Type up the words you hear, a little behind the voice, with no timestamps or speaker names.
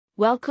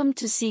Welcome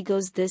to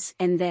Sigo's This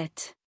and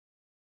That.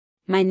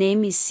 My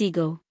name is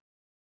Sigo.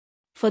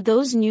 For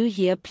those new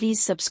here,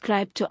 please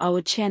subscribe to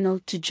our channel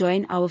to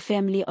join our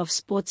family of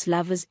sports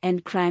lovers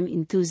and crime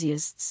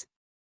enthusiasts.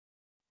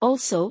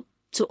 Also,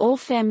 to all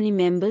family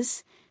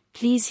members,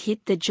 please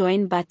hit the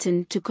join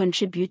button to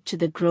contribute to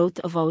the growth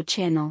of our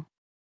channel.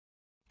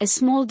 A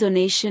small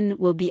donation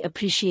will be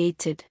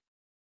appreciated.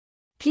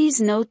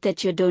 Please note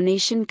that your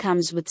donation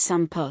comes with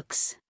some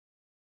perks.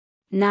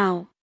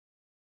 Now,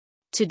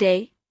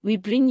 today, we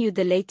bring you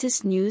the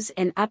latest news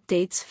and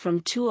updates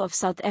from two of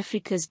South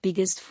Africa's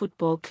biggest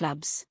football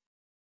clubs.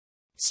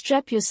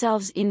 Strap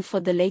yourselves in for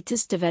the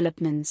latest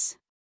developments.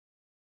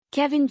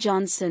 Cavin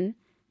Johnson,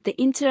 the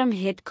interim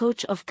head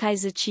coach of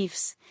Kaizer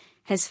Chiefs,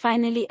 has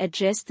finally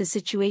addressed the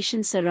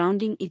situation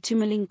surrounding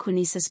Itumeleng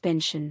Khune's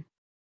suspension.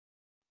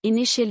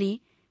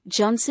 Initially,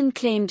 Johnson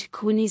claimed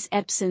Khune's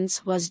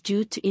absence was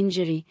due to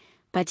injury,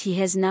 but he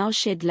has now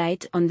shed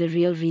light on the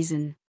real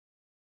reason.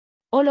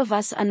 "All of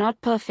us are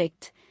not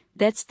perfect,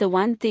 that's the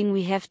one thing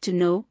we have to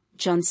know,"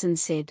 Johnson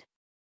said.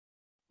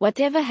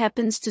 "Whatever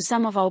happens to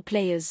some of our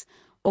players,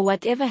 or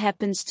whatever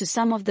happens to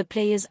some of the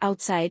players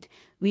outside,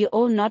 we're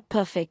all not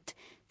perfect,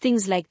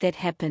 things like that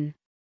happen."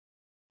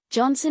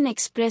 Johnson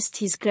expressed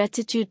his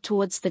gratitude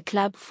towards the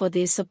club for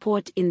their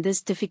support in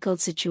this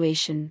difficult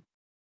situation.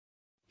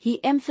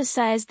 He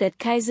emphasized that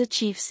Kaizer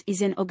Chiefs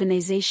is an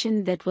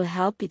organization that will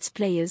help its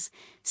players,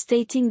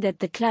 stating that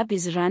the club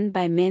is run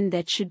by men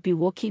that should be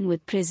walking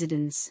with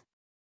presidents.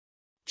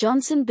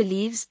 Johnson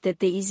believes that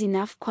there is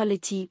enough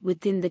quality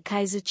within the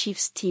Kaizer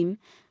Chiefs team,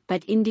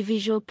 but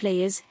individual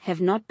players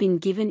have not been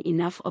given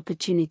enough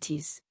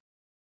opportunities.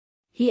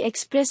 He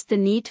expressed the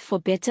need for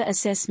better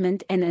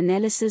assessment and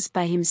analysis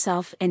by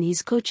himself and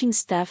his coaching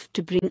staff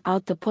to bring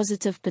out the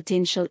positive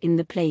potential in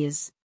the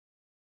players.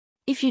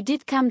 "If you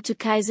did come to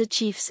Kaizer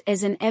Chiefs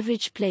as an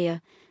average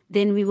player,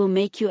 then we will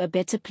make you a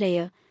better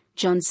player,"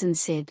 Johnson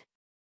said.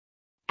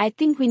 "I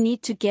think we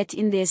need to get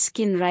in their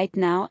skin right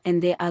now,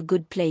 and they are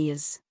good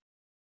players."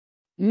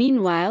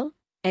 Meanwhile,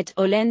 at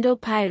Orlando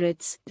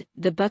Pirates,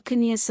 the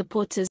Buccaneers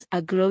supporters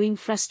are growing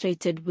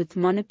frustrated with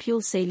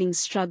Monnapule Saleng's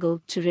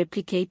struggle to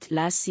replicate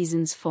last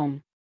season's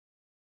form.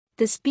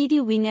 The speedy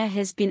winger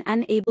has been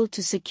unable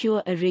to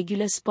secure a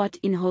regular spot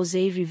in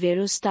Jose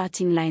Riveiro's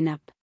starting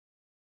lineup.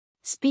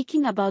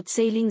 Speaking about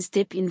Saleng's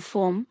dip in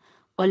form,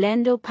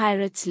 Orlando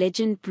Pirates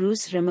legend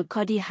Bruce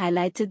Ramokgadi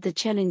highlighted the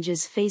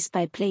challenges faced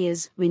by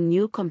players when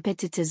new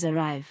competitors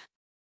arrive.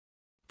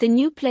 "The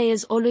new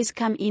players always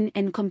come in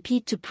and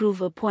compete to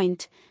prove a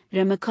point,"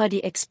 Ramokgadi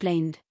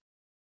explained.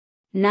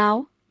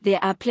 "Now,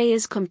 there are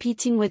players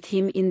competing with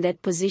him in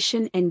that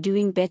position and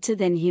doing better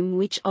than him,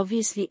 which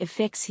obviously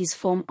affects his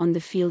form on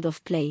the field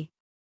of play."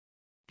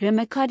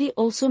 Ramokgadi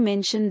also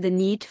mentioned the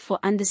need for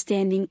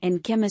understanding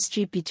and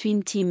chemistry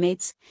between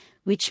teammates,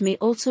 which may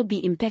also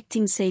be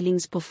impacting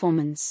Saleng's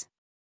performance.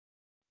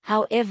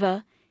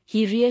 However,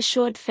 he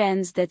reassured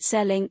fans that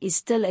Saleng is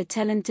still a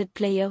talented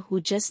player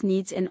who just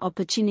needs an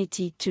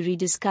opportunity to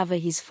rediscover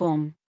his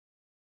form.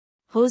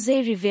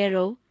 Jose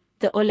Riveiro,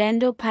 the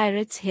Orlando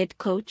Pirates head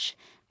coach,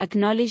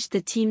 acknowledged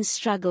the team's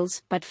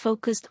struggles but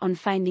focused on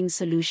finding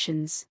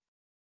solutions.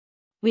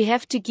 "We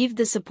have to give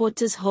the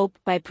supporters hope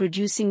by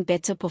producing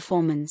better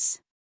performance.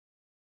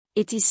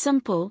 It is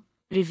simple,"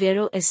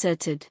 Riveiro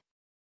asserted.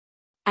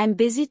 "I'm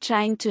busy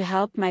trying to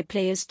help my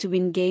players to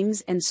win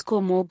games and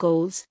score more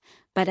goals,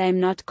 but I'm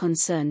not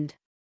concerned."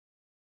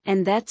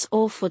 And that's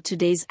all for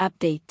today's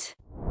update.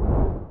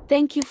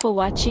 Thank you for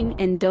watching,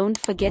 and don't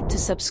forget to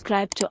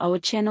subscribe to our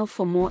channel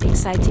for more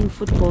exciting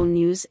football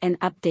news and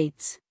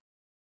updates.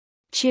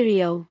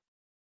 Cheerio.